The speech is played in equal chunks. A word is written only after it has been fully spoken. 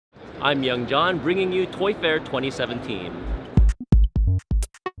I'm young John, bringing you Toy Fair 2017.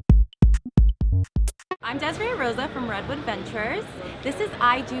 I'm Desiree Rosa from Redwood Ventures. This is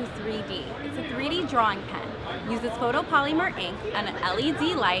I Do 3D. It's a 3D drawing pen. Uses photopolymer ink and an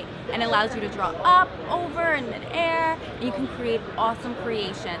LED light and allows you to draw up, over, and mid-air, and you can create awesome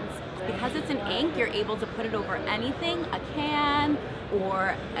creations. Because it's in ink, you're able to put it over anything, a can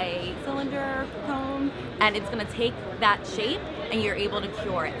or a cylinder cone, and it's going to take that shape and you're able to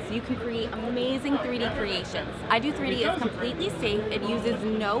cure it. So you can create amazing 3D creations. I Do 3D is completely safe. It uses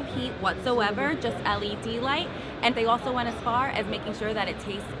no heat whatsoever, just LED light, and they also went as far as making sure that it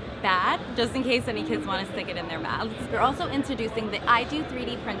tastes bad, just in case any kids want to stick it in their mouths. We're also introducing the I Do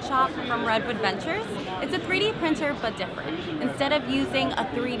 3D print shop from Redwood Ventures. It's a 3D printer, but different. Instead of using a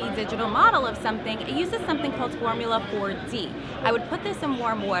 3D digital model of something, it uses something called Formula 4D. I would put this in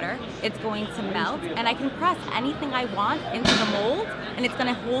warm water, it's going to melt, and I can press anything I want into the mold, and it's going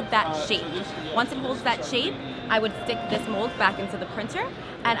to hold that shape. Once it holds that shape, I would stick this mold back into the printer,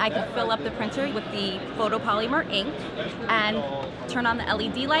 and I can fill up the printer with the photopolymer ink and turn on the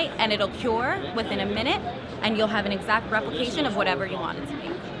LED light, and it'll cure within a minute, and you'll have an exact replication of whatever you want it to be.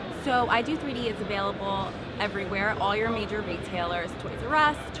 So I Do 3D is available everywhere, all your major retailers, Toys R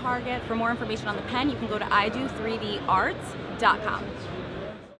Us, Target. For more information on the pen, you can go to ido3darts.com.